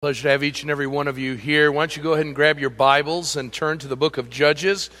Pleasure to have each and every one of you here. Why don't you go ahead and grab your Bibles and turn to the book of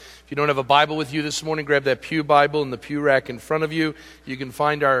Judges. If you don't have a Bible with you this morning, grab that pew Bible in the pew rack in front of you. You can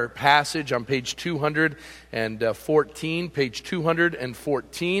find our passage on page 214, page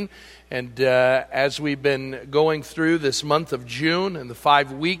 214. And as we've been going through this month of June and the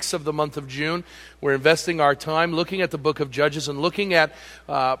 5 weeks of the month of June, we're investing our time looking at the book of Judges and looking at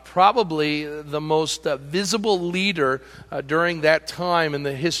probably the most visible leader during that time in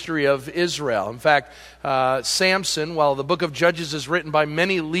the history of Israel. In fact, Samson, while the book of Judges is written by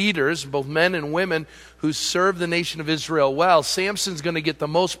many leaders, both men and women, who served the nation of Israel well, Samson's going to get the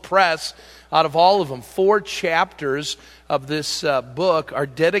most press out of all of them. 4 chapters of this book are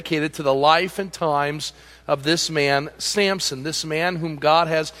dedicated to the life and times of this man, Samson, this man whom God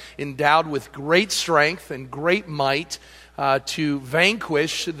has endowed with great strength and great might to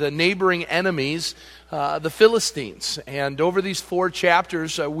vanquish the neighboring enemies, the Philistines. And over these 4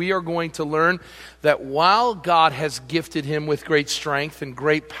 chapters, we are going to learn that while God has gifted him with great strength and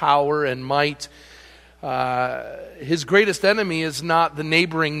great power and might, his greatest enemy is not the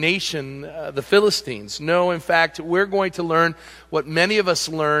neighboring nation, the Philistines. No, in fact, we're going to learn what many of us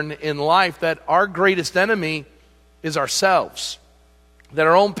learn in life, that our greatest enemy is ourselves. That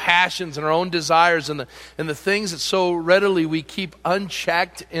our own passions and our own desires and the things that so readily we keep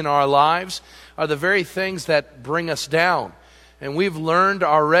unchecked in our lives are the very things that bring us down. And we've learned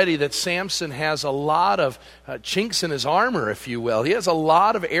already that Samson has a lot of chinks in his armor, if you will. He has a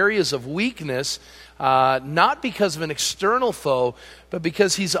lot of areas of weakness, not because of an external foe, but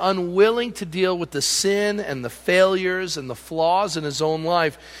because he's unwilling to deal with the sin and the failures and the flaws in his own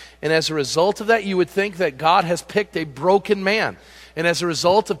life. And as a result of that, you would think that God has picked a broken man. And as a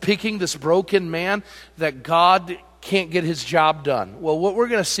result of picking this broken man, that God can't get his job done. Well, what we're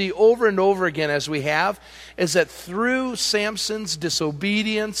going to see over and over again as we have is that through Samson's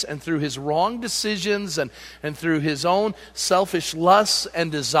disobedience and through his wrong decisions and through his own selfish lusts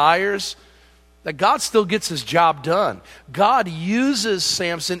and desires, that God still gets his job done. God uses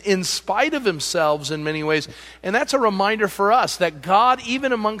Samson in spite of himself in many ways. And that's a reminder for us that God,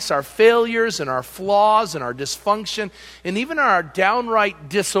 even amongst our failures and our flaws and our dysfunction and even our downright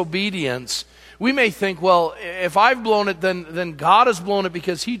disobedience, we may think, well, if I've blown it, then God has blown it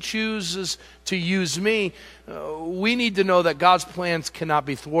because he chooses to use me. We need to know that God's plans cannot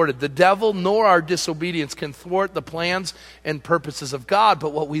be thwarted. The devil nor our disobedience can thwart the plans and purposes of God.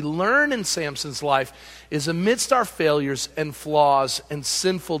 But what we learn in Samson's life is amidst our failures and flaws and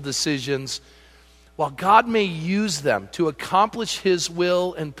sinful decisions, while God may use them to accomplish his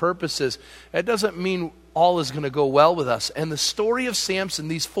will and purposes, that doesn't mean all is going to go well with us. And the story of Samson,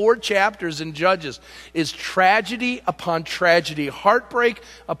 these 4 chapters in Judges, is tragedy upon tragedy, heartbreak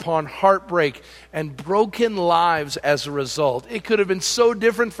upon heartbreak, and broken lives as a result. It could have been so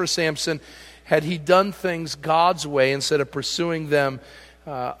different for Samson had he done things God's way instead of pursuing them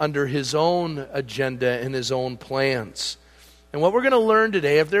under his own agenda and his own plans. And what we're going to learn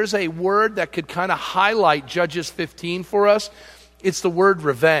today, if there's a word that could kind of highlight Judges 15 for us, it's the word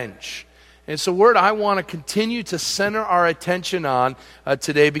revenge. And it's a word I want to continue to center our attention on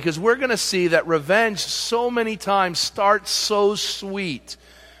today, because we're going to see that revenge so many times starts so sweet.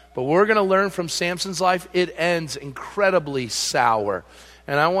 But we're going to learn from Samson's life, it ends incredibly sour.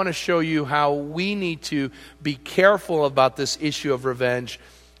 And I want to show you how we need to be careful about this issue of revenge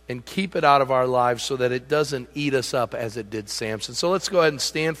and keep it out of our lives so that it doesn't eat us up as it did Samson. So let's go ahead and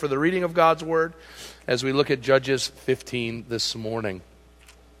stand for the reading of God's word as we look at Judges 15 this morning.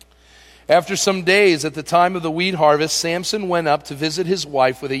 After some days, at the time of the wheat harvest, Samson went up to visit his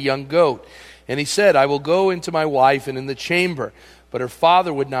wife with a young goat. And he said, I will go into my wife and in the chamber. But her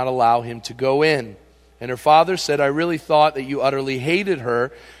father would not allow him to go in. And her father said, I really thought that you utterly hated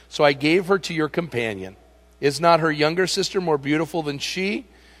her, so I gave her to your companion. Is not her younger sister more beautiful than she?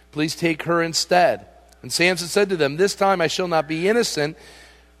 Please take her instead. And Samson said to them, this time I shall be innocent,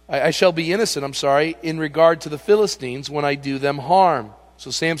 in regard to the Philistines when I do them harm. So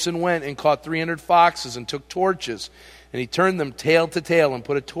Samson went and caught 300 foxes and took torches, and he turned them tail to tail and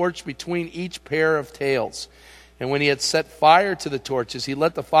put a torch between each pair of tails. And when he had set fire to the torches, he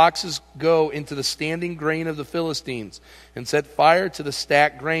let the foxes go into the standing grain of the Philistines, and set fire to the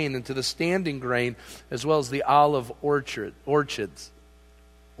stacked grain and to the standing grain, as well as the olive orchards.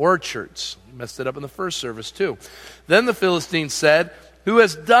 He messed it up in the first service too. Then the Philistines said, who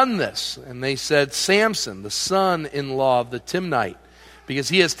has done this? And they said, Samson, the son-in-law of the Timnite. Because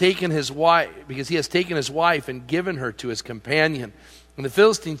he has taken his wife and given her to his companion. And the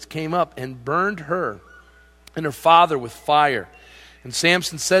Philistines came up and burned her and her father with fire. And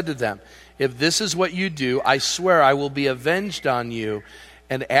Samson said to them, if this is what you do, I swear I will be avenged on you,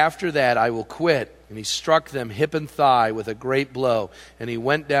 and after that I will quit. And he struck them hip and thigh with a great blow, and he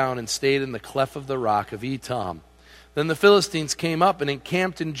went down and stayed in the cleft of the rock of Etam. Then the Philistines came up and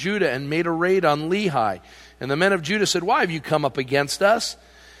encamped in Judah and made a raid on Lehi. And the men of Judah said, "Why have you come up against us?"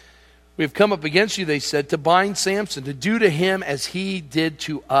 "We have come up against you," they said, "to bind Samson, to do to him as he did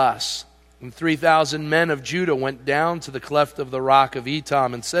to us." And 3,000 men of Judah went down to the cleft of the rock of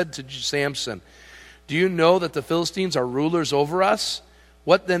Etam and said to Samson, "Do you know that the Philistines are rulers over us?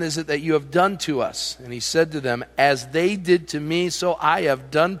 What then is it that you have done to us?" And he said to them, "As they did to me, so I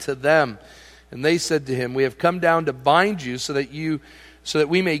have done to them." And they said to him, "We have come down to bind you so that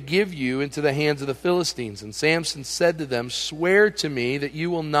we may give you into the hands of the Philistines." And Samson said to them, "Swear to me that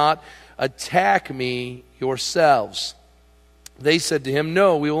you will not attack me yourselves." They said to him,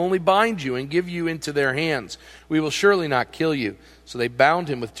 "No, we will only bind you and give you into their hands. We will surely not kill you." So they bound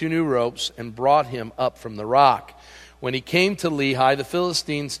him with 2 new ropes and brought him up from the rock. When he came to Lehi, the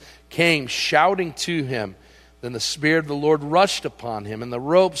Philistines came shouting to him. Then the Spirit of the Lord rushed upon him, and the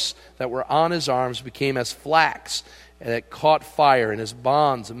ropes that were on his arms became as flax, and it caught fire, and his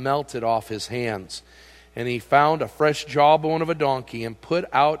bonds melted off his hands. And he found a fresh jawbone of a donkey, and put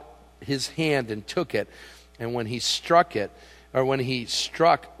out his hand and took it. And when he struck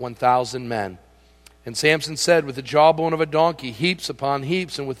 1,000 men. And Samson said, "With the jawbone of a donkey, heaps upon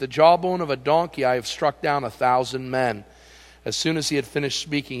heaps, and with the jawbone of a donkey I have struck down 1,000 men." As soon as he had finished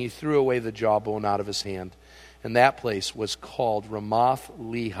speaking, he threw away the jawbone out of his hand. And that place was called Ramoth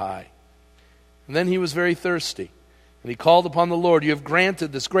Lehi. And then he was very thirsty. And he called upon the Lord, "You have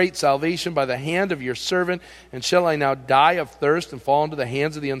granted this great salvation by the hand of your servant, and shall I now die of thirst and fall into the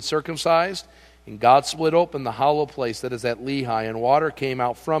hands of the uncircumcised?" And God split open the hollow place that is at Lehi, and water came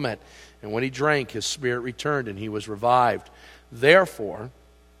out from it. And when he drank, his spirit returned, and he was revived. Therefore,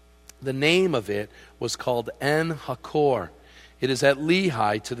 the name of it was called En-Hakkore. It is at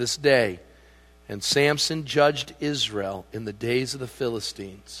Lehi to this day. And Samson judged Israel in the days of the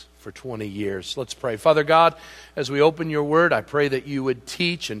Philistines for 20 years. Let's pray. Father God, as we open your word, I pray that you would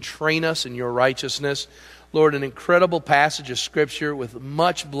teach and train us in your righteousness. Lord, an incredible passage of Scripture with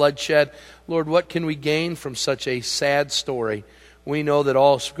much bloodshed. Lord, what can we gain from such a sad story? We know that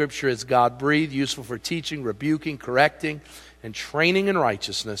all Scripture is God-breathed, useful for teaching, rebuking, correcting, and training in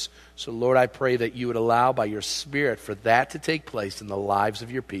righteousness. So, Lord, I pray that you would allow by your Spirit for that to take place in the lives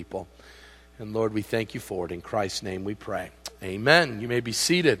of your people. And, Lord, we thank you for it. In Christ's name we pray. Amen. You may be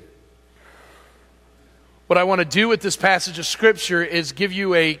seated. What I want to do with this passage of Scripture is give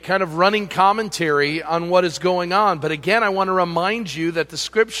you a kind of running commentary on what is going on. But again, I want to remind you that the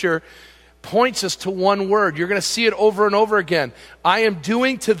Scripture points us to one word. You're going to see it over and over again. I am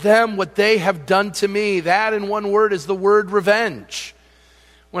doing to them what they have done to me. That in one word is the word revenge.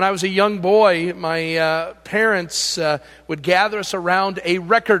 When I was a young boy, my parents would gather us around a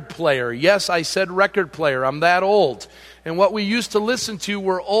record player. Yes, I said record player. I'm that old. And what we used to listen to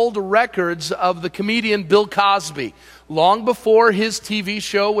were old records of the comedian Bill Cosby. Long before his TV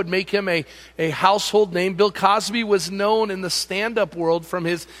show would make him a household name, Bill Cosby was known in the stand-up world from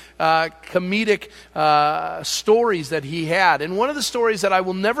his comedic stories that he had. And one of the stories that I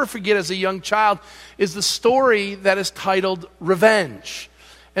will never forget as a young child is the story that is titled Revenge.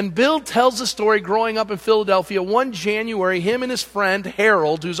 And Bill tells the story growing up in Philadelphia. One January, him and his friend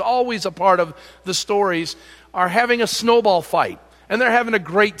Harold, who's always a part of the stories, are having a snowball fight. And they're having a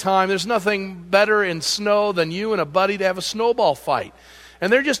great time. There's nothing better in snow than you and a buddy to have a snowball fight.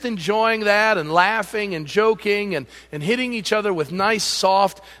 And they're just enjoying that and laughing and joking and hitting each other with nice,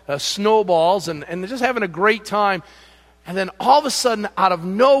 soft snowballs and they're just having a great time. And then all of a sudden, out of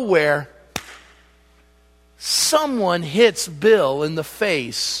nowhere, someone hits Bill in the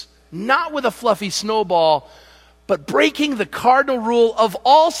face, not with a fluffy snowball, but breaking the cardinal rule of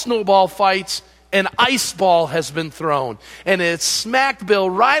all snowball fights. An ice ball has been thrown, and it smacked Bill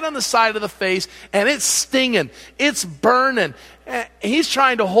right on the side of the face, and it's stinging, it's burning. He's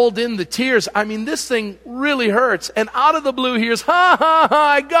trying to hold in the tears. I mean, this thing really hurts. And out of the blue, he hears, "Ha, ha, ha,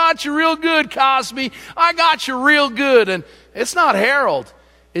 I got you real good, Cosby. I got you real good." And it's not Harold.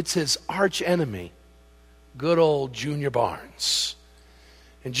 It's his arch enemy, good old Junior Barnes.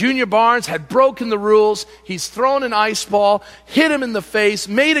 And Junior Barnes had broken the rules. He's thrown an ice ball, hit him in the face,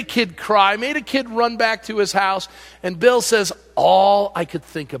 made a kid cry, made a kid run back to his house. And Bill says, all I could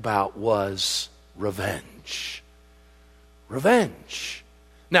think about was revenge. Revenge.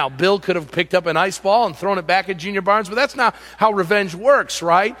 Now, Bill could have picked up an ice ball and thrown it back at Junior Barnes, but that's not how revenge works,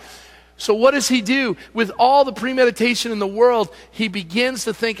 right? So what does he do? With all the premeditation in the world, he begins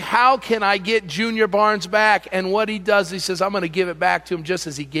to think, how can I get Junior Barnes back? And what he does, he says, I'm going to give it back to him just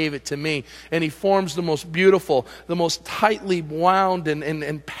as he gave it to me. And he forms the most beautiful, the most tightly wound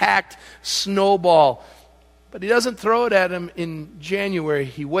and packed snowball. But he doesn't throw it at him in January.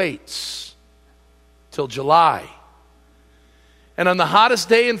 He waits till July. And on the hottest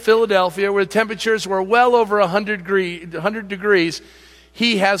day in Philadelphia, where the temperatures were well over 100 degrees,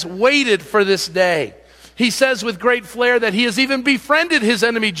 he has waited for this day. He says with great flair that he has even befriended his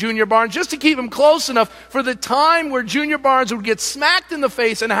enemy, Junior Barnes, just to keep him close enough for the time where Junior Barnes would get smacked in the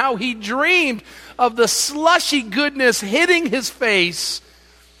face, and how he dreamed of the slushy goodness hitting his face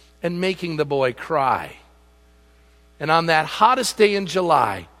and making the boy cry. And on that hottest day in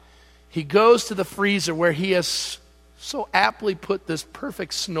July, he goes to the freezer where he has so aptly put this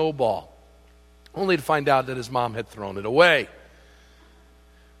perfect snowball, only to find out that his mom had thrown it away.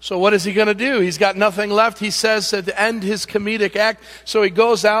 So what is he going to do? He's got nothing left. He says to end his comedic act. So he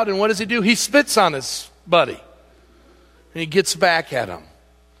goes out, and what does he do? He spits on his buddy. And he gets back at him.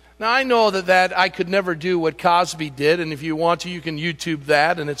 Now, I know that I could never do what Cosby did, and if you want to, you can YouTube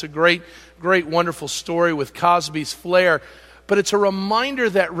that, and it's a great, wonderful story with Cosby's flair. But it's a reminder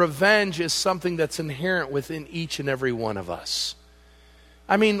that revenge is something that's inherent within each and every one of us.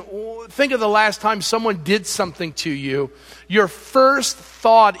 I mean, think of the last time someone did something to you. Your first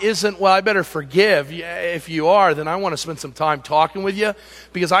thought isn't, well, I better forgive. If you are, then I want to spend some time talking with you,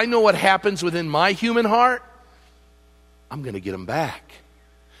 because I know what happens within my human heart. I'm going to get them back.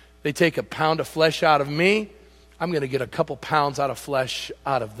 They take a pound of flesh out of me, I'm going to get a couple pounds out of flesh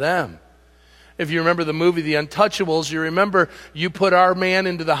out of them. If you remember the movie The Untouchables, you remember you put our man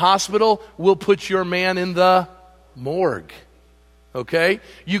into the hospital, we'll put your man in the morgue. Okay?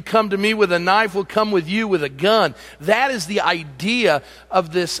 You come to me with a knife, we'll come with you with a gun. That is the idea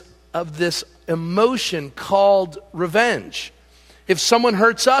of this emotion called revenge. If someone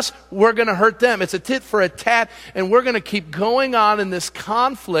hurts us, we're going to hurt them. It's a tit for a tat, and we're going to keep going on in this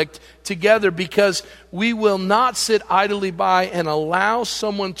conflict together, because we will not sit idly by and allow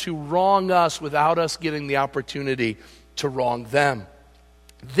someone to wrong us without us getting the opportunity to wrong them.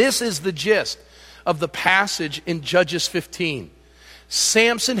 This is the gist of the passage in Judges 15.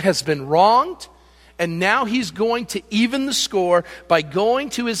 Samson has been wronged, and now he's going to even the score by going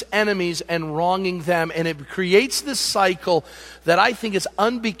to his enemies and wronging them. And it creates this cycle that I think is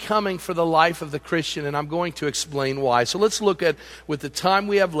unbecoming for the life of the Christian, and I'm going to explain why. So let's look at, with the time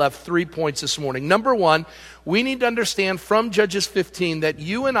we have left, 3 points this morning. Number one, we need to understand from Judges 15 that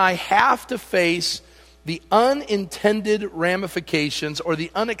you and I have to face the unintended ramifications, or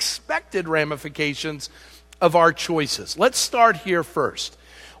the unexpected ramifications of our choices. Let's start here first.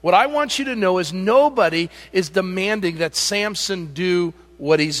 What I want you to know is nobody is demanding that Samson do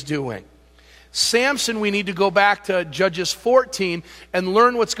what he's doing. Samson, we need to go back to Judges 14 and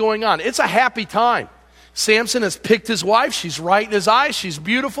learn what's going on. It's a happy time. Samson has picked his wife. She's right in his eyes. She's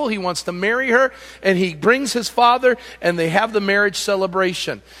beautiful. He wants to marry her. And he brings his father, and they have the marriage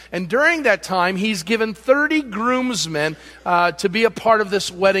celebration. And during that time, he's given 30 groomsmen to be a part of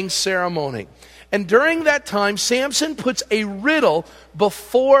this wedding ceremony. And during that time, Samson puts a riddle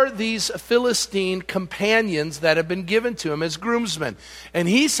before these Philistine companions that have been given to him as groomsmen. And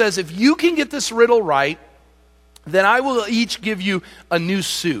he says, if you can get this riddle right, then I will each give you a new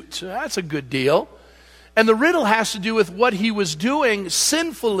suit. That's a good deal. And the riddle has to do with what he was doing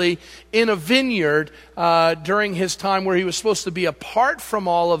sinfully in a vineyard during his time, where he was supposed to be apart from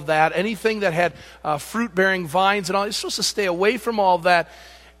all of that. Anything that had fruit-bearing vines and all, he was supposed to stay away from all of that.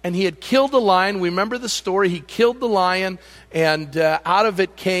 And he had killed a lion. We remember the story. He killed the lion, and out of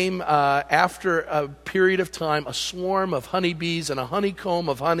it came, after a period of time, a swarm of honeybees and a honeycomb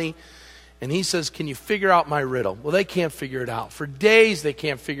of honey. And he says, can you figure out my riddle? Well, they can't figure it out. For days, they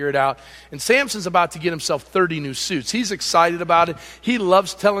can't figure it out. And Samson's about to get himself 30 new suits. He's excited about it. He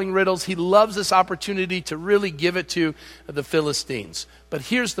loves telling riddles. He loves this opportunity to really give it to the Philistines. But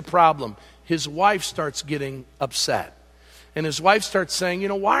here's the problem. His wife starts getting upset. And his wife starts saying,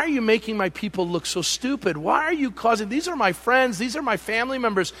 why are you making my people look so stupid? Why are you causing, these are my friends, these are my family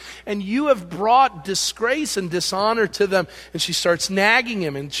members, and you have brought disgrace and dishonor to them. And she starts nagging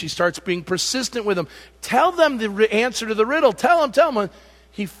him, and she starts being persistent with him. Tell them the answer to the riddle. Tell him.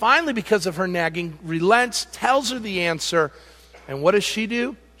 He finally, because of her nagging, relents, tells her the answer. And what does she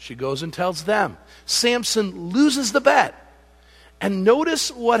do? She goes and tells them. Samson loses the bet. And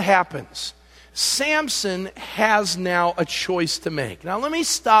notice what happens. Samson has now a choice to make. Now let me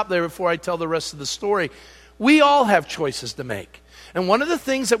stop there before I tell the rest of the story. We all have choices to make. And one of the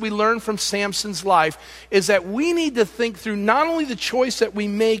things that we learn from Samson's life is that we need to think through not only the choice that we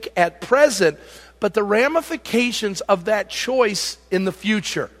make at present, but the ramifications of that choice in the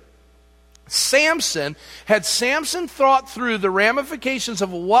future. Had Samson thought through the ramifications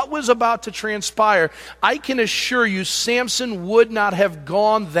of what was about to transpire, I can assure you Samson would not have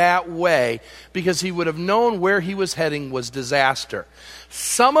gone that way, because he would have known where he was heading was disaster.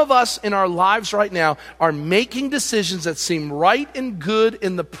 Some of us in our lives right now are making decisions that seem right and good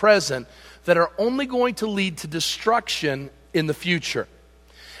in the present that are only going to lead to destruction in the future.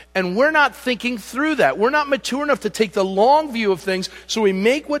 And we're not thinking through that. We're not mature enough to take the long view of things, so we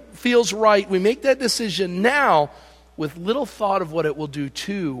make what feels right. We make that decision now with little thought of what it will do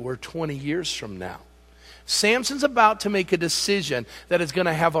 2 or 20 years from now. Samson's about to make a decision that is going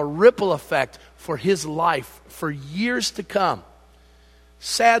to have a ripple effect for his life for years to come.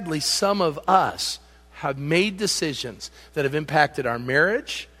 Sadly, some of us have made decisions that have impacted our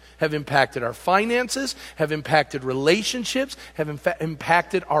marriage, have impacted our finances, have impacted relationships, have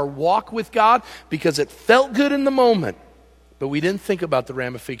impacted our walk with God because it felt good in the moment, but we didn't think about the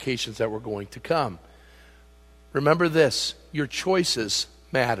ramifications that were going to come. Remember this, your choices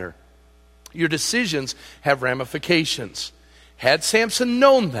matter. Your decisions have ramifications. Had Samson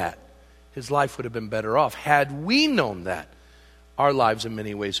known that, his life would have been better off. Had we known that, our lives in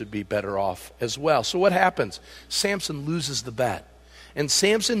many ways would be better off as well. So what happens? Samson loses the bet. And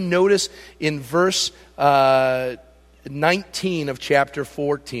Samson, notice in verse 19 of chapter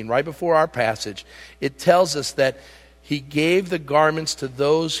 14, right before our passage, it tells us that he gave the garments to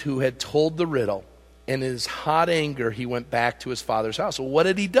those who had told the riddle, and in his hot anger he went back to his father's house. Well, what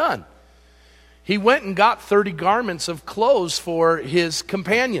had he done? He went and got 30 garments of clothes for his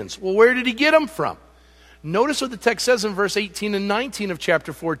companions. Well, where did he get them from? Notice what the text says in verse 18 and 19 of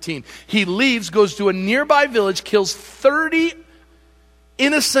chapter 14. He leaves, goes to a nearby village, kills 30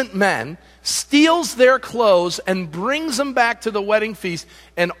 innocent men, steals their clothes, and brings them back to the wedding feast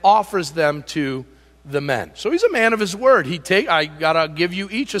and offers them to the men. So he's a man of his word. I gotta give you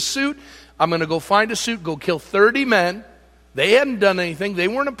each a suit. I'm gonna go find a suit, go kill 30 men. They hadn't done anything. They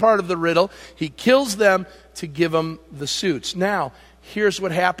weren't a part of the riddle. He kills them to give them the suits. Now, here's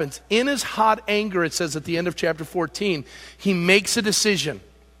what happens. In his hot anger, it says at the end of chapter 14, he makes a decision.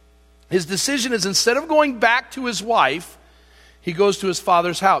 His decision is, instead of going back to his wife, he goes to his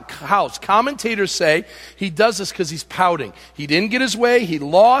father's house. Commentators say he does this because he's pouting. He didn't get his way. He's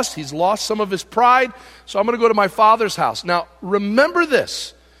lost some of his pride. So I'm going to go to my father's house. Now, remember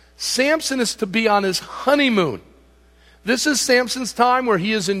this. Samson is to be on his honeymoon. This is Samson's time where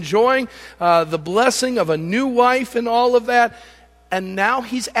he is enjoying the blessing of a new wife and all of that. And now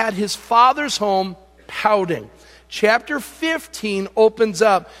he's at his father's home pouting. Chapter 15 opens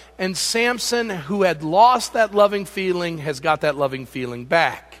up, and Samson, who had lost that loving feeling, has got that loving feeling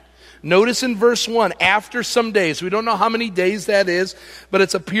back. Notice in verse 1, after some days, we don't know how many days that is, but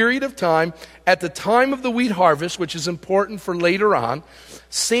it's a period of time, at the time of the wheat harvest, which is important for later on,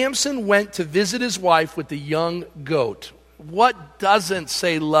 Samson went to visit his wife with the young goat. What doesn't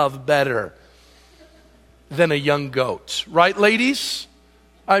say love better than a young goat? Right, ladies?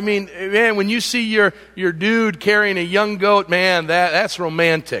 I mean, man, when you see your dude carrying a young goat, man, that's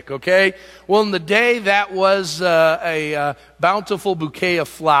romantic, okay? Well, in the day, that was a bountiful bouquet of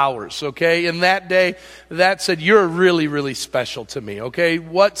flowers, okay? In that day, that said, you're really, really special to me, okay?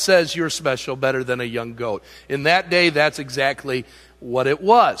 What says you're special better than a young goat? In that day, that's exactly what it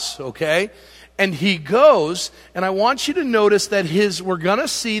was, okay? And he goes, and I want you to notice that we're going to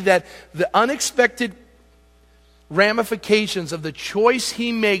see that the unexpected ramifications of the choice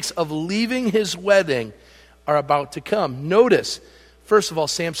he makes of leaving his wedding are about to come. Notice, first of all,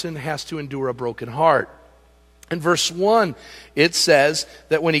 Samson has to endure a broken heart. In verse 1, it says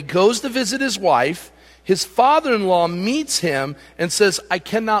that when he goes to visit his wife, his father-in-law meets him and says, I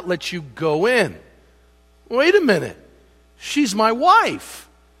cannot let you go in. Wait a minute. She's my wife.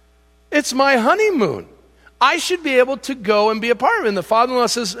 It's my honeymoon. I should be able to go and be a part of it. And the father-in-law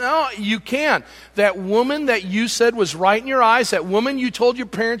says, no, you can't. That woman that you said was right in your eyes, that woman you told your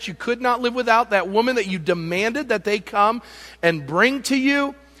parents you could not live without, that woman that you demanded that they come and bring to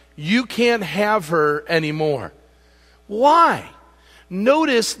you, you can't have her anymore. Why?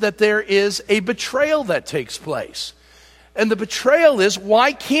 Notice that there is a betrayal that takes place. And the betrayal is,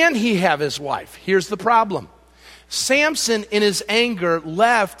 why can't he have his wife? Here's the problem. Samson, in his anger,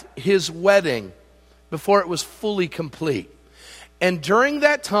 left his wedding before it was fully complete. And during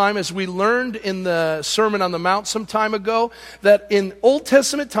that time, as we learned in the Sermon on the Mount some time ago, that in Old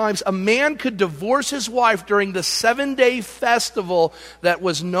Testament times, a man could divorce his wife during the 7-day festival that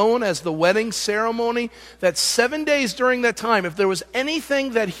was known as the wedding ceremony. That 7 days during that time, if there was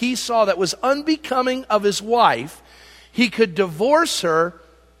anything that he saw that was unbecoming of his wife, he could divorce her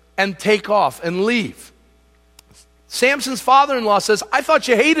and take off and leave. Samson's father-in-law says, I thought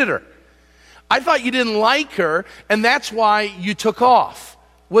you hated her. I thought you didn't like her, and that's why you took off.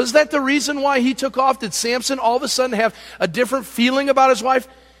 Was that the reason why he took off? Did Samson all of a sudden have a different feeling about his wife?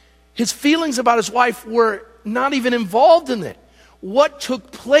 His feelings about his wife were not even involved in it. What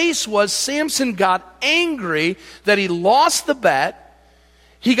took place was Samson got angry that he lost the bet.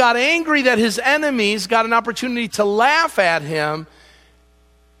 He got angry that his enemies got an opportunity to laugh at him.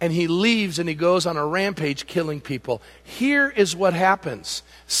 And he leaves and he goes on a rampage killing people. Here is what happens.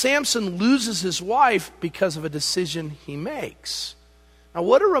 Samson loses his wife because of a decision he makes. Now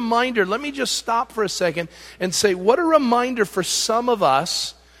what a reminder. Let me just stop for a second and say, what a reminder for some of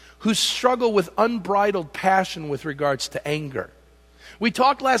us who struggle with unbridled passion with regards to anger. We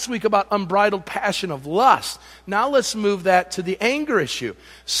talked last week about unbridled passion of lust. Now let's move that to the anger issue.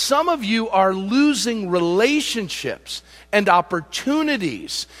 Some of you are losing relationships and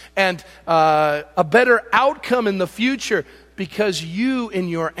opportunities and a better outcome in the future because you, in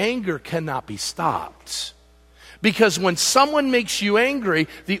your anger, cannot be stopped. Because when someone makes you angry,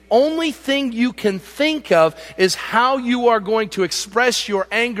 the only thing you can think of is how you are going to express your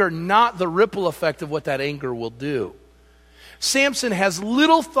anger, not the ripple effect of what that anger will do. Samson has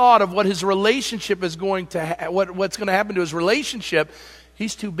little thought of what his relationship is going to what's going to happen to his relationship.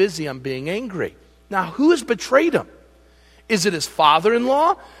 He's too busy on being angry. Now, who has betrayed him? Is it his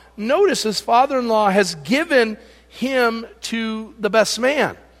father-in-law? Notice his father-in-law has given him to the best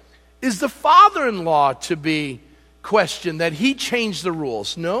man. Is the father-in-law to be questioned that he changed the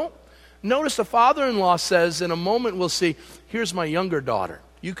rules? No. Notice the father-in-law says, in a moment we'll see, here's my younger daughter.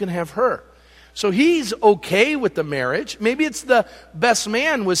 You can have her. So he's okay with the marriage. Maybe it's the best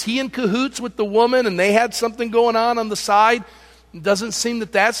man. Was he in cahoots with the woman and they had something going on the side? It doesn't seem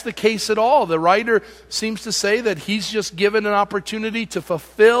that that's the case at all. The writer seems to say that he's just given an opportunity to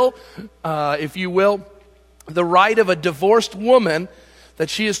fulfill, if you will, the right of a divorced woman, that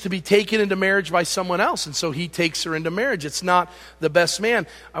she is to be taken into marriage by someone else. And so he takes her into marriage. It's not the best man.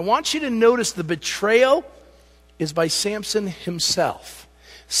 I want you to notice the betrayal is by Samson himself.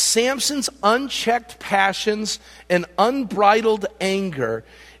 Samson's unchecked passions and unbridled anger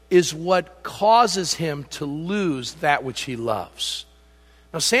is what causes him to lose that which he loves.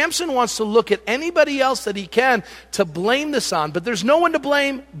 Now, Samson wants to look at anybody else that he can to blame this on, but there's no one to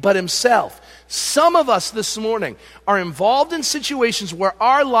blame but himself. Some of us this morning are involved in situations where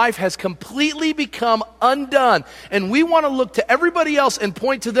our life has completely become undone, and we want to look to everybody else and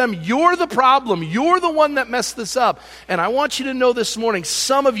point to them, you're the problem, you're the one that messed this up. And I want you to know this morning,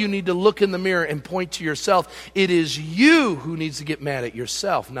 some of you need to look in the mirror and point to yourself. It is you who needs to get mad at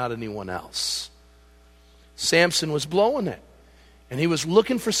yourself, not anyone else. Samson was blowing it. And he was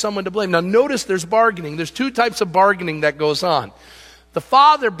looking for someone to blame. Now notice there's bargaining. There's two types of bargaining that goes on. The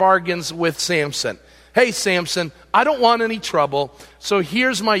father bargains with Samson. Hey, Samson, I don't want any trouble, so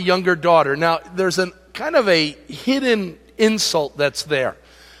here's my younger daughter. Now there's a kind of a hidden insult that's there.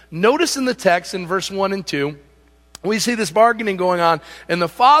 Notice in the text in verse 1 and 2, we see this bargaining going on, and the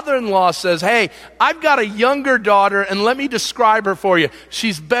father-in-law says, hey, I've got a younger daughter, and let me describe her for you.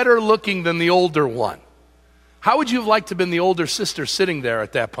 She's better looking than the older one. How would you have liked to have been the older sister sitting there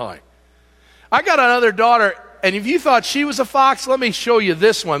at that point? I got another daughter, and if you thought she was a fox, let me show you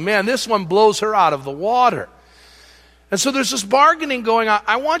this one. Man, this one blows her out of the water. And so there's this bargaining going on.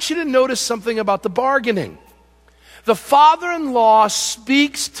 I want you to notice something about the bargaining. The father-in-law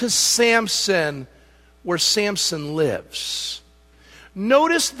speaks to Samson where Samson lives.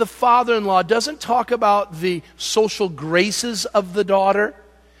 Notice the father-in-law doesn't talk about the social graces of the daughter.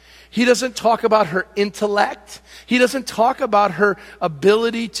 He doesn't talk about her intellect. He doesn't talk about her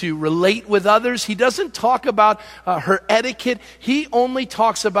ability to relate with others. He doesn't talk about her etiquette. He only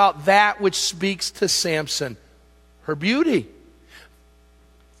talks about that which speaks to Samson, her beauty.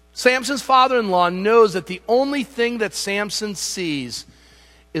 Samson's father-in-law knows that the only thing that Samson sees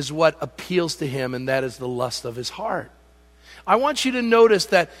is what appeals to him, and that is the lust of his heart. I want you to notice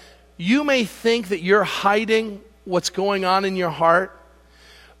that you may think that you're hiding what's going on in your heart,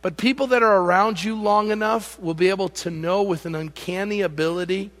 but people that are around you long enough will be able to know with an uncanny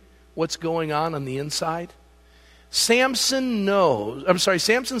ability what's going on the inside. Samson's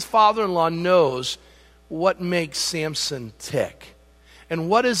father-in-law knows what makes Samson tick. And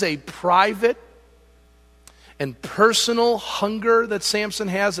what is a private and personal hunger that Samson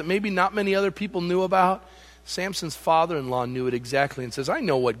has that maybe not many other people knew about. Samson's father-in-law knew it exactly and says, I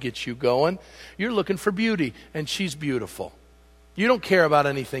know what gets you going. You're looking for beauty, and she's beautiful. You don't care about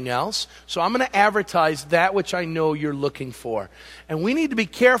anything else, so I'm going to advertise that which I know you're looking for. And we need to be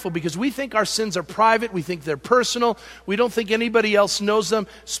careful because we think our sins are private. We think they're personal. We don't think anybody else knows them.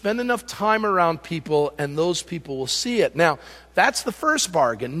 Spend enough time around people, and those people will see it. Now, that's the first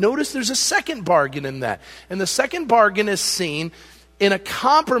bargain. Notice there's a second bargain in that. And the second bargain is seen in a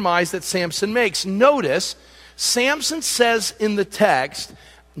compromise that Samson makes. Notice, Samson says in the text,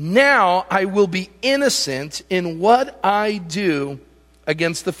 now I will be innocent in what I do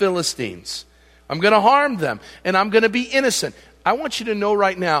against the Philistines. I'm going to harm them, and I'm going to be innocent. I want you to know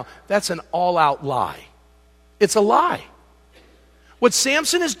right now, that's an all-out lie. It's a lie. What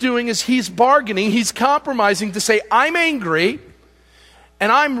Samson is doing is he's bargaining, he's compromising to say, I'm angry,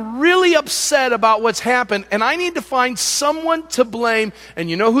 and I'm really upset about what's happened, and I need to find someone to blame.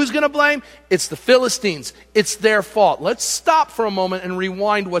 And you know who's going to blame? It's the Philistines. It's their fault. Let's stop for a moment and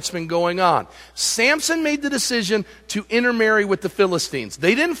rewind what's been going on. Samson made the decision to intermarry with the Philistines.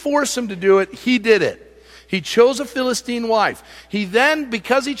 They didn't force him to do it. He did it. He chose a Philistine wife. He then,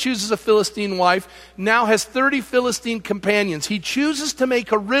 because he chooses a Philistine wife, now has 30 Philistine companions. He chooses to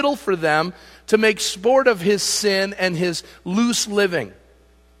make a riddle for them to make sport of his sin and his loose living.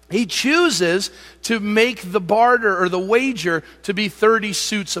 He chooses to make the barter or the wager to be 30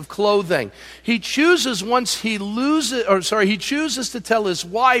 suits of clothing. He chooses he chooses to tell his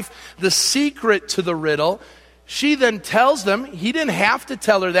wife the secret to the riddle. She then tells them, he didn't have to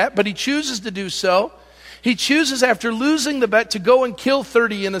tell her that, but he chooses to do so. He chooses after losing the bet to go and kill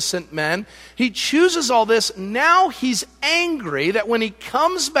 30 innocent men. He chooses all this. Now he's angry that when he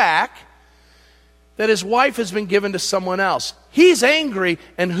comes back, that his wife has been given to someone else. He's angry,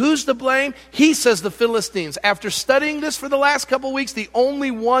 and who's to blame? He says the Philistines. After studying this for the last couple weeks, the only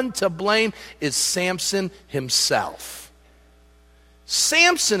one to blame is Samson himself.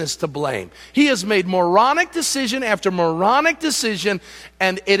 Samson is to blame. He has made moronic decision after moronic decision,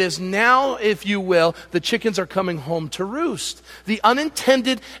 and it is now, if you will, the chickens are coming home to roost. The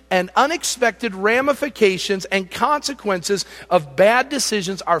unintended and unexpected ramifications and consequences of bad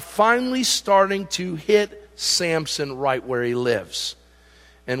decisions are finally starting to hit Samson right where he lives.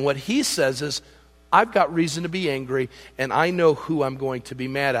 And what he says is, I've got reason to be angry, and I know who I'm going to be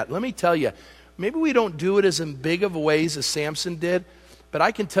mad at. Let me tell you, maybe we don't do it as in big of ways as Samson did, but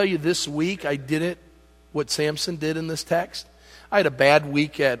I can tell you this week I did it, what Samson did in this text. I had a bad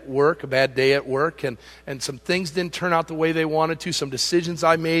week at work, a bad day at work, and some things didn't turn out the way they wanted to. Some decisions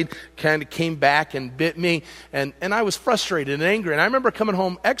I made kind of came back and bit me, and I was frustrated and angry. And I remember coming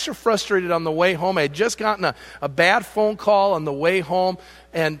home extra frustrated on the way home. I had just gotten a bad phone call on the way home,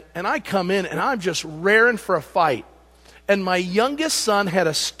 and I come in, and I'm just raring for a fight. And my youngest son had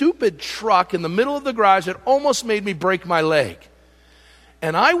a stupid truck in the middle of the garage that almost made me break my leg.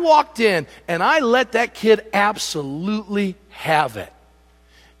 And I walked in, and I let that kid absolutely have it.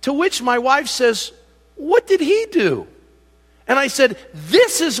 To which my wife says, what did he do? And I said,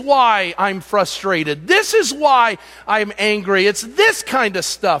 this is why I'm frustrated. This is why I'm angry. It's this kind of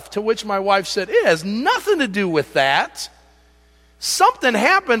stuff. To which my wife said, it has nothing to do with that. Something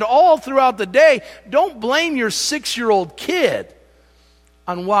happened all throughout the day. Don't blame your 6-year-old kid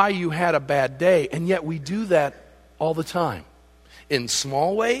on why you had a bad day. And yet we do that all the time. In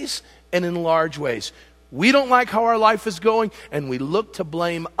small ways and in large ways. We don't like how our life is going, and we look to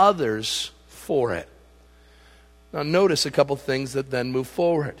blame others for it. Now notice a couple things that then move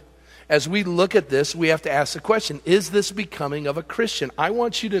forward. As we look at this, we have to ask the question, is this becoming of a Christian? I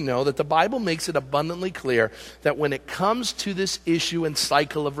want you to know that the Bible makes it abundantly clear that when it comes to this issue and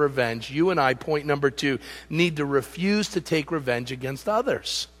cycle of revenge, you and I, point number 2, need to refuse to take revenge against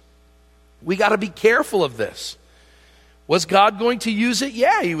others. We got to be careful of this. Was God going to use it?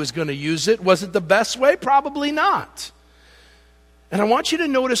 Yeah, he was going to use it. Was it the best way? Probably not. And I want you to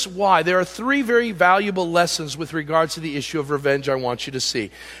notice why. There are 3 very valuable lessons with regards to the issue of revenge I want you to see.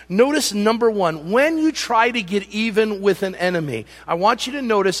 Notice number 1, when you try to get even with an enemy, I want you to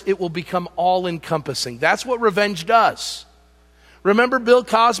notice it will become all-encompassing. That's what revenge does. Remember Bill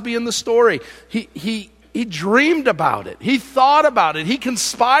Cosby in the story. He dreamed about it. He thought about it. He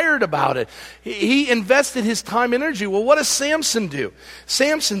conspired about it. He invested his time and energy. Well, what does Samson do?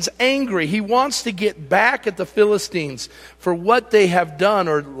 Samson's angry. He wants to get back at the Philistines for what they have done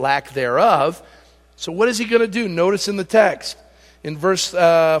or lack thereof. So what is he going to do? Notice in the text. In verse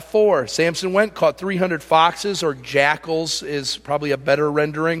 4, Samson went, caught 300 foxes, or jackals is probably a better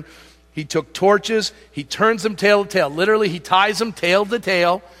rendering. He took torches. He turns them tail to tail. Literally, he ties them tail to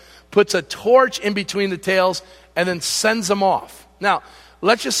tail. puts a torch in between the tails, and then sends them off. Now,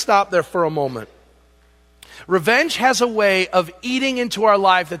 let's just stop there for a moment. Revenge has a way of eating into our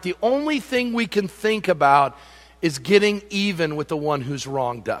life that the only thing we can think about is getting even with the one who's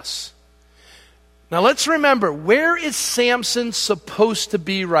wronged us. Now let's remember, where is Samson supposed to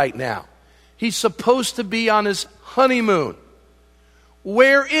be right now? He's supposed to be on his honeymoon.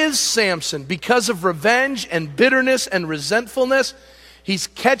 Where is Samson? Because of revenge and bitterness and resentfulness, he's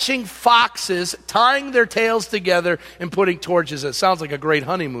catching foxes, tying their tails together, and putting torches. It sounds like a great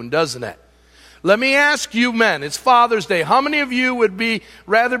honeymoon, doesn't it? Let me ask you men, it's Father's Day. How many of you would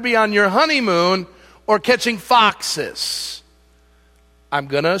rather be on your honeymoon or catching foxes? I'm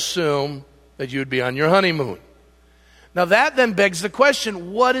going to assume that you'd be on your honeymoon. Now that then begs the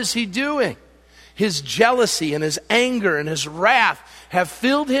question, what is he doing? His jealousy and his anger and his wrath have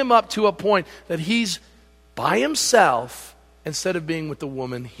filled him up to a point that he's by himself instead of being with the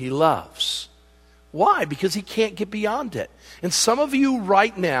woman he loves. Why? Because he can't get beyond it. And some of you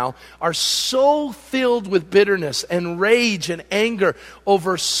right now are so filled with bitterness and rage and anger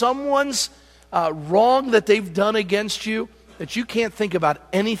over someone's wrong that they've done against you that you can't think about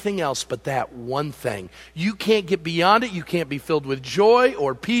anything else but that one thing. You can't get beyond it. You can't be filled with joy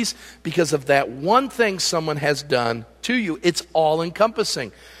or peace because of that one thing someone has done to you. It's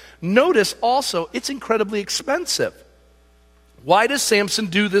all-encompassing. Notice also, it's incredibly expensive. Why does Samson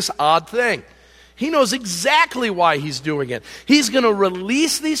do this odd thing? He knows exactly why he's doing it. He's going to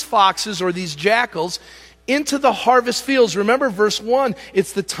release these foxes or these jackals into the harvest fields. Remember verse 1,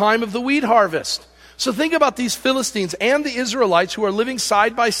 it's the time of the wheat harvest. So think about these Philistines and the Israelites who are living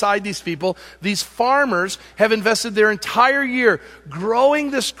side by side, these people. These farmers have invested their entire year growing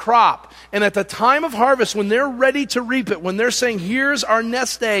this crop. And at the time of harvest, when they're ready to reap it, when they're saying, here's our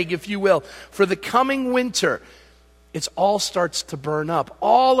nest egg, if you will, for the coming winter, it all starts to burn up.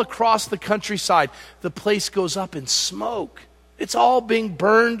 All across the countryside, the place goes up in smoke. It's all being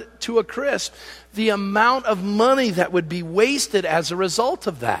burned to a crisp. The amount of money that would be wasted as a result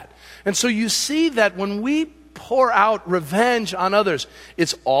of that. And so you see that when we pour out revenge on others,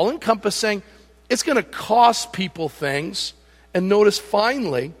 it's all-encompassing. It's going to cost people things. And notice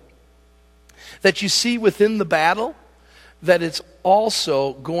finally that you see within the battle that it's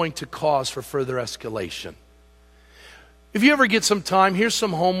also going to cause for further escalation. If you ever get some time, here's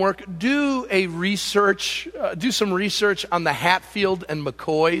some homework. Do some research on the Hatfield and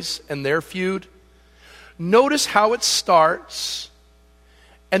McCoys and their feud. Notice how it starts.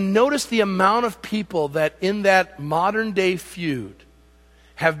 And notice the amount of people that in that modern day feud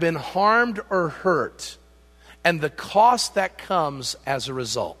have been harmed or hurt and the cost that comes as a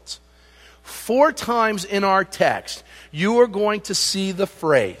result. 4 times in our text, you are going to see the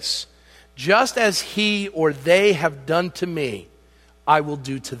phrase, just as he or they have done to me, I will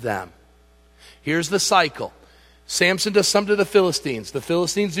do to them. Here's the cycle. Samson does something to the Philistines. The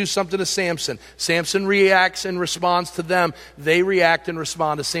Philistines do something to Samson. Samson reacts and responds to them. They react and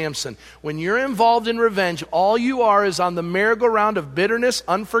respond to Samson. When you're involved in revenge, all you are is on the merry-go-round of bitterness,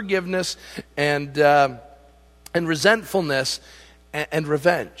 unforgiveness, and resentfulness and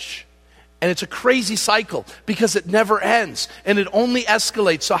revenge. And it's a crazy cycle because it never ends and it only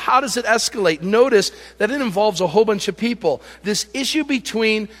escalates. So how does it escalate? Notice that it involves a whole bunch of people. This issue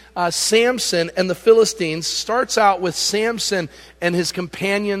between Samson and the Philistines starts out with Samson and his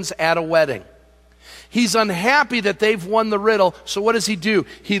companions at a wedding. He's unhappy that they've won the riddle, so what does he do?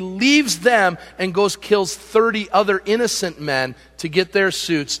 He leaves them and kills 30 other innocent men to get their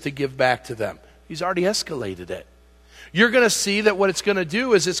suits to give back to them. He's already escalated it. You're going to see that what it's going to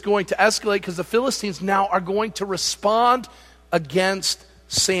do is it's going to escalate because the Philistines now are going to respond against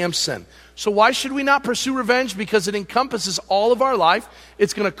Samson. So why should we not pursue revenge? Because it encompasses all of our life.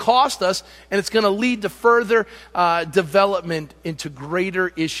 It's going to cost us, and it's going to lead to further development into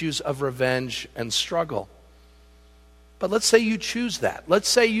greater issues of revenge and struggle. But let's say you choose that. Let's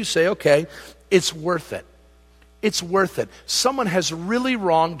say you say, okay, it's worth it. It's worth it. Someone has really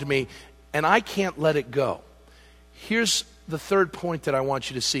wronged me, and I can't let it go. Here's the third point that I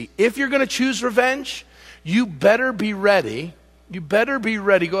want you to see. If you're going to choose revenge, you better be ready. You better be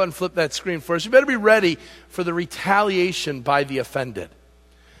ready. Go ahead and flip that screen for us. You better be ready for the retaliation by the offended.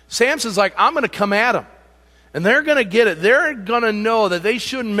 Samson's like, I'm going to come at them. And they're going to get it. They're going to know that they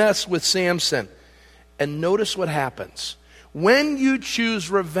shouldn't mess with Samson. And notice what happens. When you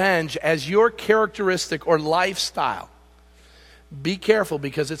choose revenge as your characteristic or lifestyle, be careful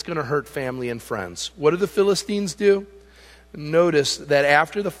because it's going to hurt family and friends. What do the Philistines do? Notice that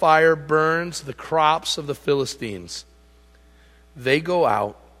after the fire burns the crops of the Philistines, they go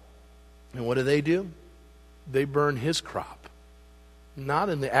out, and what do? They burn his crop. not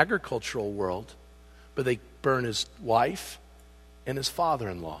in the agricultural world, but they burn his wife and his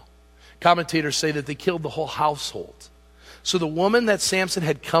father-in-law. Commentators say that they killed the whole household. So the woman that Samson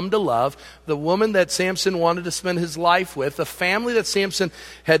had come to love, the woman that Samson wanted to spend his life with, the family that Samson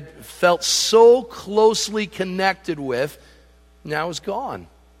had felt so closely connected with, now is gone.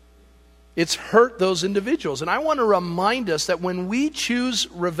 It's hurt those individuals. And I want to remind us that when we choose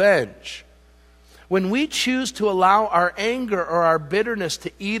revenge, when we choose to allow our anger or our bitterness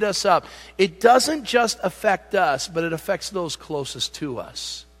to eat us up, it doesn't just affect us, but it affects those closest to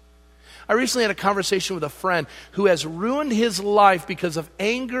us. I recently had a conversation with a friend who has ruined his life because of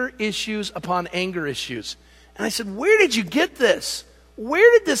anger issues upon anger issues. And I said, where did you get this?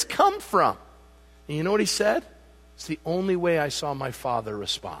 Where did this come from? And you know what he said? It's the only way I saw my father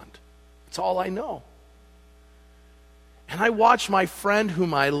respond. It's all I know. And I watched my friend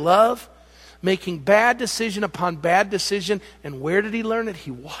whom I love making bad decision upon bad decision. And where did he learn it?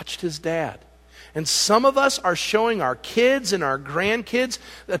 He watched his dad. And some of us are showing our kids and our grandkids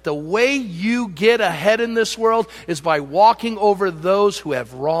that the way you get ahead in this world is by walking over those who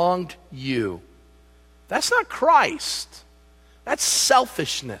have wronged you. That's not Christ. That's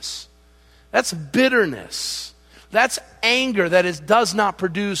selfishness. That's bitterness. That's anger that does not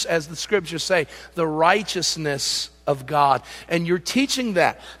produce, as the scriptures say, the righteousness of God. And you're teaching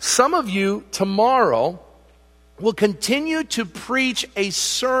that. Some of you tomorrow will continue to preach a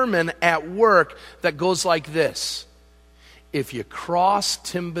sermon at work that goes like this. If you cross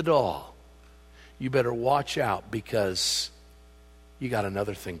Timbadal, you better watch out because you got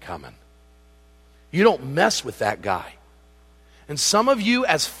another thing coming. You don't mess with that guy. And some of you,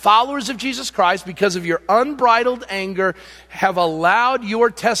 as followers of Jesus Christ, because of your unbridled anger, have allowed your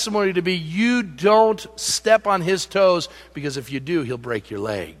testimony to be, you don't step on his toes, because if you do, he'll break your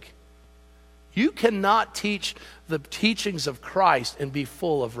leg. You cannot teach the teachings of Christ and be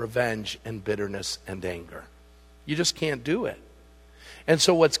full of revenge and bitterness and anger. You just can't do it. And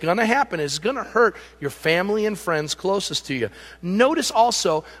so what's going to happen is it's going to hurt your family and friends closest to you. Notice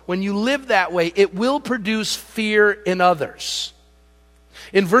also, when you live that way, it will produce fear in others.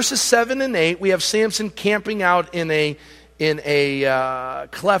 In verses 7 and 8, we have Samson camping out in a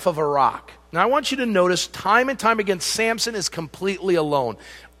cleft of a rock. Now I want you to notice time and time again, Samson is completely alone.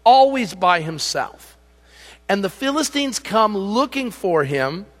 Always by himself. And the Philistines come looking for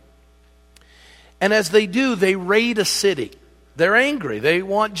him. And as they do, they raid a city. They're angry. They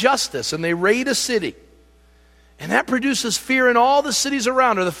want justice. And they raid a city. And that produces fear in all the cities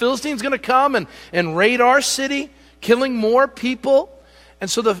around. Are the Philistines going to come and raid our city, killing more people? And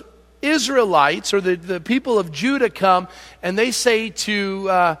so the Israelites, or the people of Judah, come and they say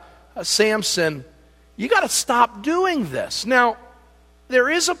to Samson, you got to stop doing this. Now, there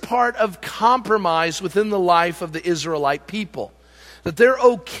is a part of compromise within the life of the Israelite people, that they're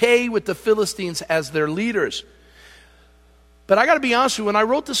okay with the Philistines as their leaders. But I got to be honest with you, when I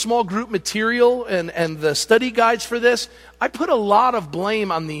wrote the small group material and the study guides for this, I put a lot of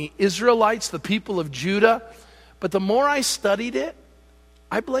blame on the Israelites, the people of Judah. But the more I studied it,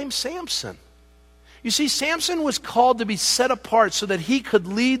 I blame Samson. You see, Samson was called to be set apart so that he could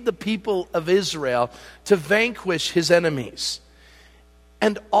lead the people of Israel to vanquish his enemies.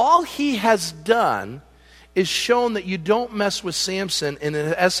 And all he has done is shown that you don't mess with Samson and,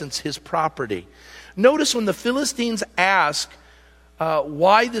 in essence, his property. Notice when the Philistines ask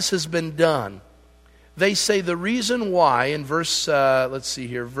why this has been done, they say the reason why, in verse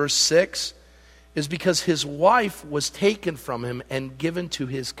 6, is because his wife was taken from him and given to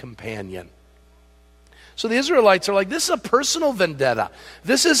his companion. So the Israelites are like, this is a personal vendetta.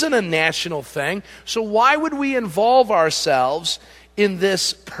 This isn't a national thing. So why would we involve ourselves in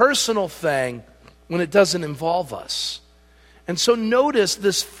this personal thing when it doesn't involve us? And so notice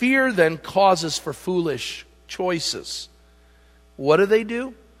this fear then causes for foolish choices. What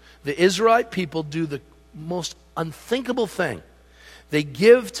do? The Israelite people do the most unthinkable thing. They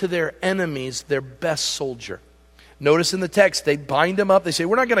give to their enemies their best soldier. Notice in the text, they bind him up. They say,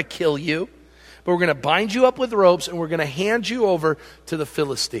 we're not going to kill you, but we're going to bind you up with ropes and we're going to hand you over to the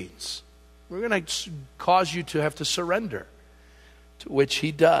Philistines. We're going to cause you to have to surrender. To which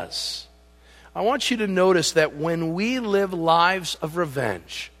he does. I want you to notice that when we live lives of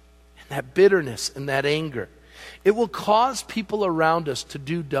revenge, and that bitterness and that anger, it will cause people around us to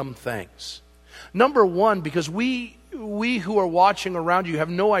do dumb things. Number one, because we who are watching around you have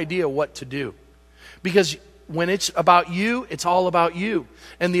no idea what to do. Because when it's about you, it's all about you.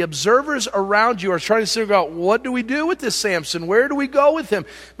 And the observers around you are trying to figure out, what do we do with this Samson? Where do we go with him?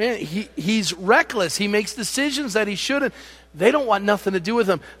 Man, he's reckless. He makes decisions that he shouldn't. They don't want nothing to do with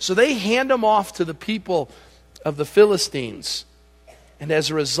him. So they hand him off to the people of the Philistines. And as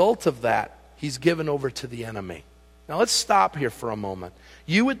a result of that, he's given over to the enemy. Now let's stop here for a moment.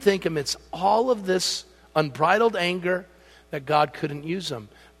 You would think amidst all of this unbridled anger that God couldn't use him.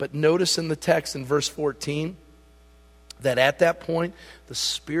 But notice in the text in verse 14 that at that point, the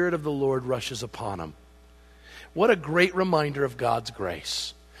Spirit of the Lord rushes upon him. What a great reminder of God's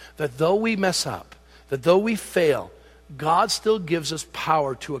grace. That though we mess up, that though we fail, God still gives us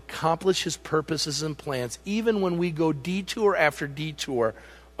power to accomplish his purposes and plans, even when we go detour after detour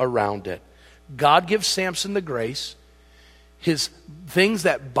around it. God gives Samson the grace. His things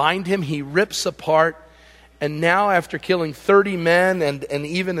that bind him, he rips apart. And now after killing 30 men and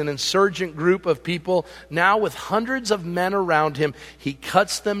even an insurgent group of people, now with hundreds of men around him, he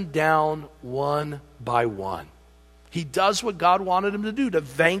cuts them down one by one. He does what God wanted him to do, to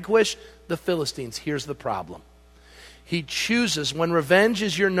vanquish the Philistines. Here's the problem. He chooses, when revenge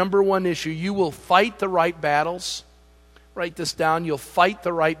is your number one issue, you will fight the right battles. Write this down. You'll fight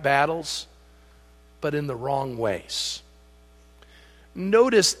the right battles, but in the wrong ways.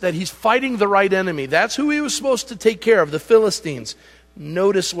 Notice that he's fighting the right enemy. That's who he was supposed to take care of, the Philistines.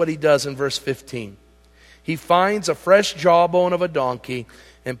 Notice what he does in verse 15. He finds a fresh jawbone of a donkey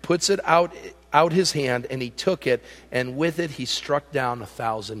and puts it out his hand, and he took it, and with it he struck down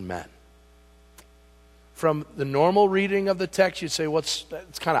 1,000 men. From the normal reading of the text, you'd say,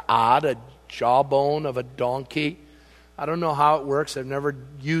 it's kind of odd, a jawbone of a donkey. I don't know how it works. I've never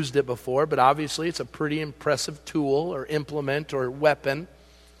used it before, but obviously it's a pretty impressive tool or implement or weapon.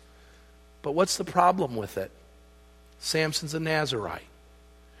 But what's the problem with it? Samson's a Nazirite.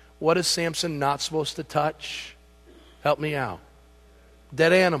 What is Samson not supposed to touch? Help me out.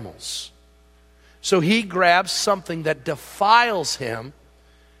 Dead animals. So he grabs something that defiles him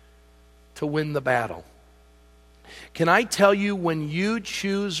to win the battle. Can I tell you, when you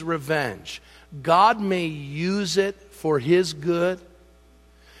choose revenge, God may use it for his good,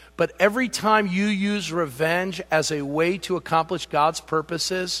 but every time you use revenge as a way to accomplish God's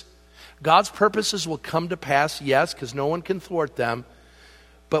purposes will come to pass, yes, because no one can thwart them,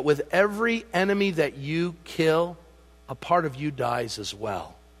 but with every enemy that you kill, a part of you dies as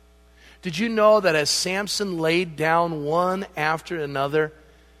well. Did you know that as Samson laid down one after another,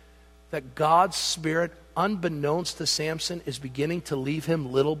 that God's Spirit, unbeknownst to Samson, is beginning to leave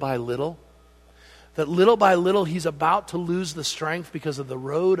him little by little? That little by little he's about to lose the strength because of the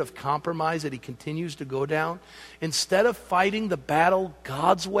road of compromise that he continues to go down. Instead of fighting the battle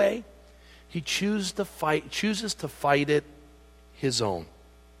God's way, he chooses to fight it his own.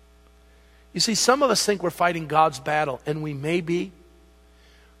 You see, some of us think we're fighting God's battle, and we may be,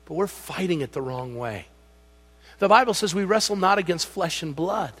 but we're fighting it the wrong way. The Bible says we wrestle not against flesh and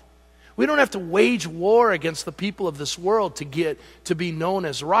blood. We don't have to wage war against the people of this world to get to be known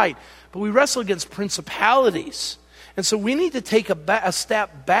as right, but we wrestle against principalities. And so we need to take a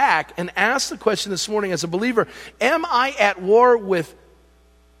step back and ask the question this morning as a believer, am I at war with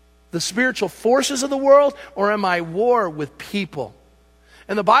the spiritual forces of the world, or am I at war with people?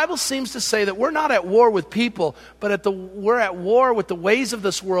 And the Bible seems to say that we're not at war with people, but we're at war with the ways of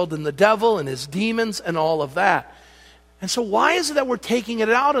this world and the devil and his demons and all of that. And so why is it that we're taking it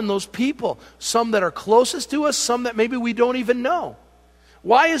out on those people? Some that are closest to us, some that maybe we don't even know.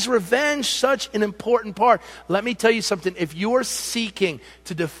 Why is revenge such an important part? Let me tell you something. If you are seeking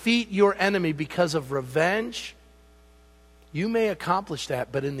to defeat your enemy because of revenge, you may accomplish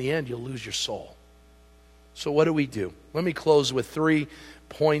that, but in the end, you'll lose your soul. So what do we do? Let me close with 3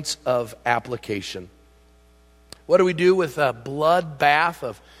 points of application. What do we do with a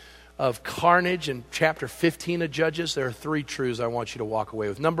bloodbath of carnage in chapter 15 of Judges? There are 3 truths I want you to walk away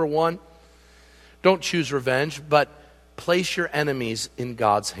with. Number 1, don't choose revenge, but place your enemies in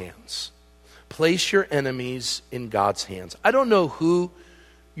God's hands. Place your enemies in God's hands. I don't know who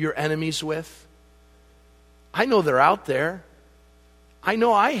you're enemies with. I know they're out there. I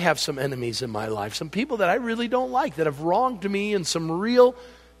know I have some enemies in my life, some people that I really don't like, that have wronged me in some real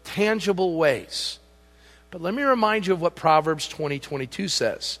tangible ways. But let me remind you of what Proverbs 20:22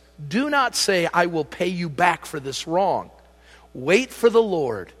 says. Do not say, I will pay you back for this wrong. Wait for the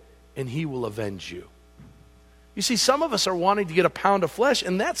Lord, and he will avenge you. You see, some of us are wanting to get a pound of flesh,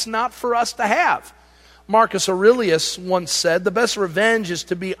 and that's not for us to have. Marcus Aurelius once said, the best revenge is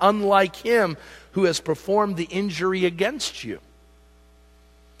to be unlike him who has performed the injury against you.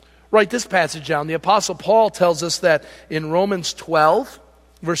 Write this passage down. The Apostle Paul tells us that in Romans 12,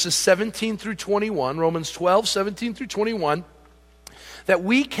 verses 17 through 21, Romans 12, 17 through 21, that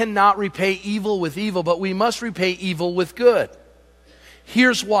we cannot repay evil with evil, but we must repay evil with good.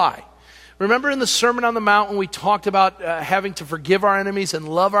 Here's why. Remember in the Sermon on the Mount when we talked about having to forgive our enemies and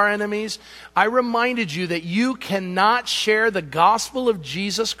love our enemies? I reminded you that you cannot share the gospel of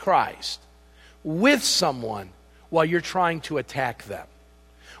Jesus Christ with someone while you're trying to attack them.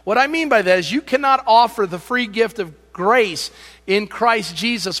 What I mean by that is you cannot offer the free gift of grace in Christ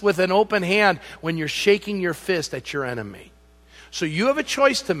Jesus with an open hand when you're shaking your fist at your enemy. So you have a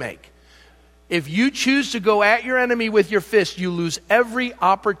choice to make. If you choose to go at your enemy with your fist, you lose every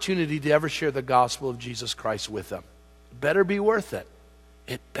opportunity to ever share the gospel of Jesus Christ with them. It better be worth it.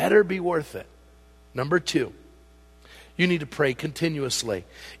 It better be worth it. Number 2, you need to pray continuously.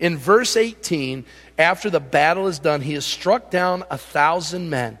 In verse 18, after the battle is done, he has struck down 1,000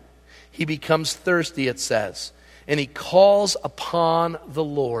 men. He becomes thirsty, it says, and he calls upon the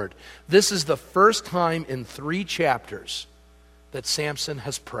Lord. This is the first time in 3 chapters that Samson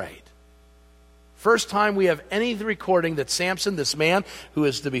has prayed. First time we have any recording that Samson, this man who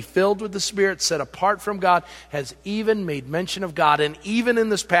is to be filled with the Spirit, set apart from God, has even made mention of God. And even in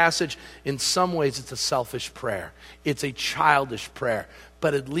this passage, in some ways, it's a selfish prayer. It's a childish prayer.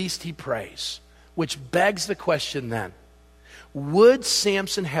 But at least he prays. Which begs the question then, would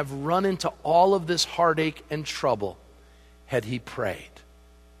Samson have run into all of this heartache and trouble had he prayed?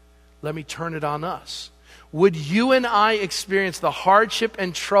 Let me turn it on us. Would you and I experience the hardship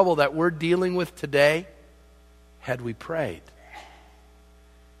and trouble that we're dealing with today had we prayed?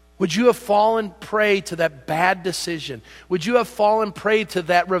 Would you have fallen prey to that bad decision? Would you have fallen prey to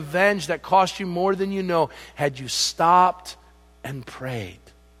that revenge that cost you more than you know had you stopped and prayed?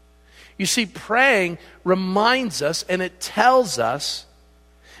 You see, praying reminds us and it tells us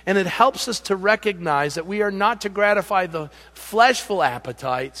and it helps us to recognize that we are not to gratify the fleshful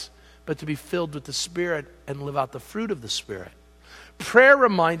appetites, but to be filled with the Spirit and live out the fruit of the Spirit. Prayer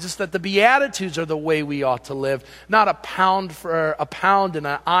reminds us that the Beatitudes are the way we ought to live, not a pound for a pound and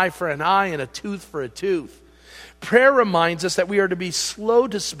an eye for an eye and a tooth for a tooth. Prayer reminds us that we are to be slow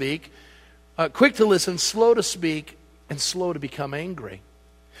to speak, quick to listen, slow to speak, and slow to become angry.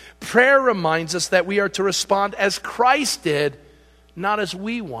 Prayer reminds us that we are to respond as Christ did, not as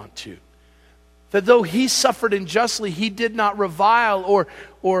we want to. That though he suffered unjustly, he did not revile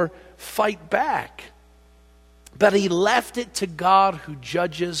or fight back. But he left it to God who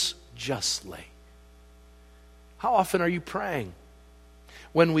judges justly. How often are you praying?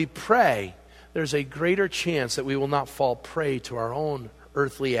 When we pray, there's a greater chance that we will not fall prey to our own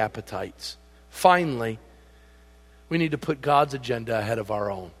earthly appetites. Finally, we need to put God's agenda ahead of our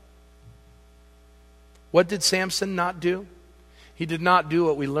own. What did Samson not do? He did not do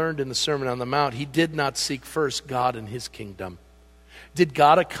what we learned in the Sermon on the Mount. He did not seek first God and his kingdom. Did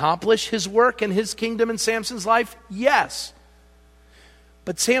God accomplish his work and his kingdom in Samson's life? Yes.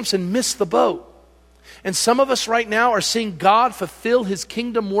 But Samson missed the boat. And some of us right now are seeing God fulfill his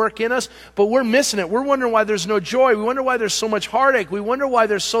kingdom work in us, but we're missing it. We're wondering why there's no joy. We wonder why there's so much heartache. We wonder why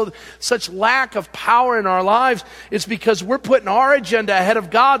there's such lack of power in our lives. It's because we're putting our agenda ahead of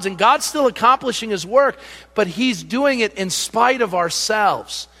God's, and God's still accomplishing his work, but he's doing it in spite of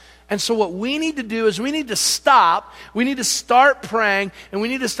ourselves. And so what we need to do is we need to stop, we need to start praying, and we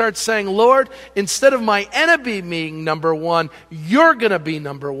need to start saying, Lord, instead of my enemy being number one, you're going to be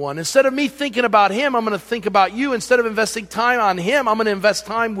number one. Instead of me thinking about him, I'm going to think about you. Instead of investing time on him, I'm going to invest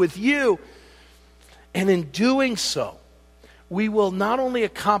time with you. And in doing so, we will not only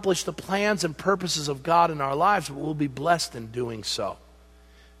accomplish the plans and purposes of God in our lives, but we'll be blessed in doing so.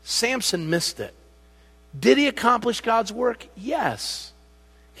 Samson missed it. Did he accomplish God's work? Yes.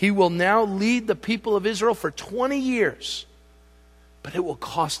 He will now lead the people of Israel for 20 years, but it will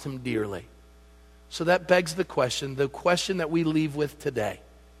cost him dearly. So that begs the question that we leave with today.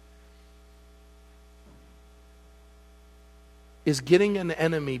 Is getting an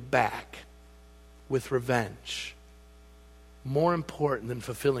enemy back with revenge more important than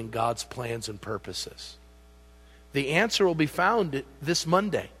fulfilling God's plans and purposes? The answer will be found this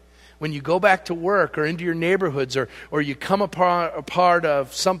Monday. When you go back to work or into your neighborhoods or you come a part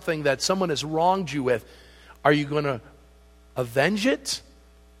of something that someone has wronged you with, are you going to avenge it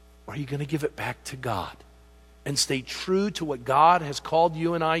or are you going to give it back to God and stay true to what God has called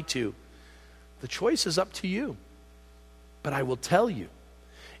you and I to? The choice is up to you. But I will tell you,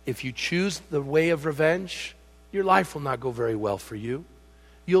 if you choose the way of revenge, your life will not go very well for you.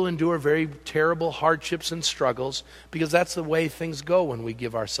 You'll endure very terrible hardships and struggles because that's the way things go when we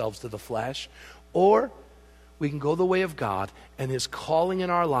give ourselves to the flesh. Or we can go the way of God and his calling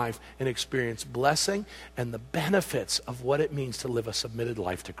in our life and experience blessing and the benefits of what it means to live a submitted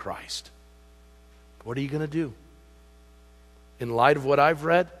life to Christ. What are you going to do? In light of what I've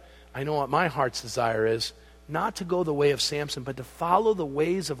read, I know what my heart's desire is, not to go the way of Samson, but to follow the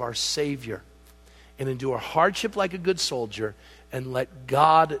ways of our Savior and endure hardship like a good soldier and let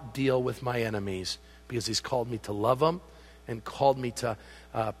God deal with my enemies, because he's called me to love them and called me to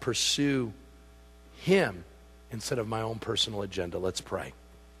pursue him instead of my own personal agenda. Let's pray.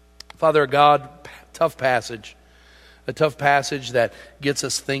 Father God, tough passage, a tough passage that gets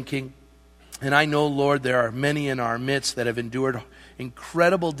us thinking. And I know, Lord, there are many in our midst that have endured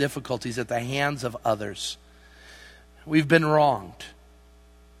incredible difficulties at the hands of others. We've been wronged.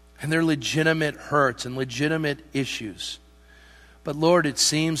 And they're legitimate hurts and legitimate issues. But Lord, it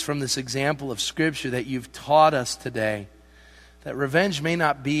seems from this example of Scripture that you've taught us today that revenge may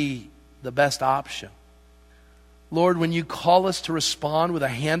not be the best option. Lord, when you call us to respond with a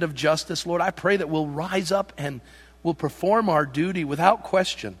hand of justice, Lord, I pray that we'll rise up and we'll perform our duty without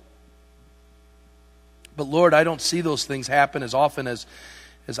question. But Lord, I don't see those things happen as often as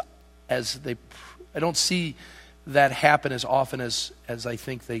they. I don't see that happen as often as I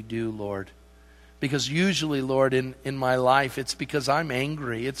think they do, Lord. Because usually, Lord, in my life, it's because I'm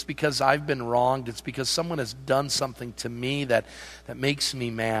angry. It's because I've been wronged. It's because someone has done something to me that makes me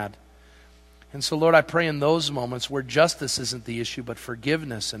mad. And so, Lord, I pray in those moments where justice isn't the issue, but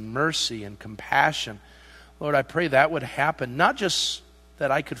forgiveness and mercy and compassion, Lord, I pray that would happen. Not just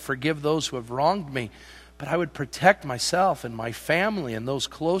that I could forgive those who have wronged me, but I would protect myself and my family and those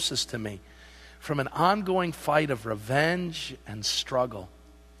closest to me from an ongoing fight of revenge and struggle.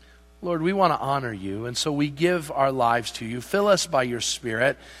 Lord, we want to honor you, and so we give our lives to you. Fill us by your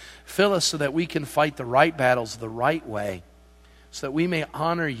Spirit. Fill us so that we can fight the right battles the right way, so that we may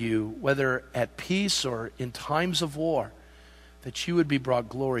honor you, whether at peace or in times of war, that you would be brought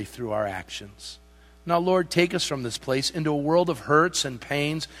glory through our actions. Now, Lord, take us from this place into a world of hurts and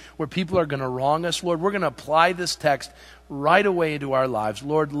pains where people are going to wrong us. Lord, we're going to apply this text right away into our lives.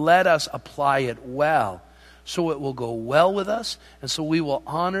 Lord, let us apply it well, so it will go well with us, and so we will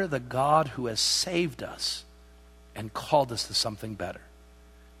honor the God who has saved us and called us to something better.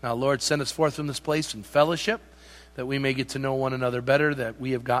 Now, Lord, send us forth from this place in fellowship, that we may get to know one another better, that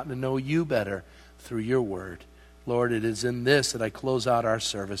we have gotten to know you better through your word. Lord, it is in this that I close out our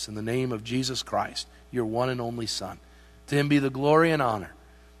service in the name of Jesus Christ, your one and only Son. To him be the glory and honor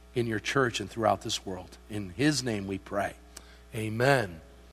in your church and throughout this world. In his name we pray. Amen.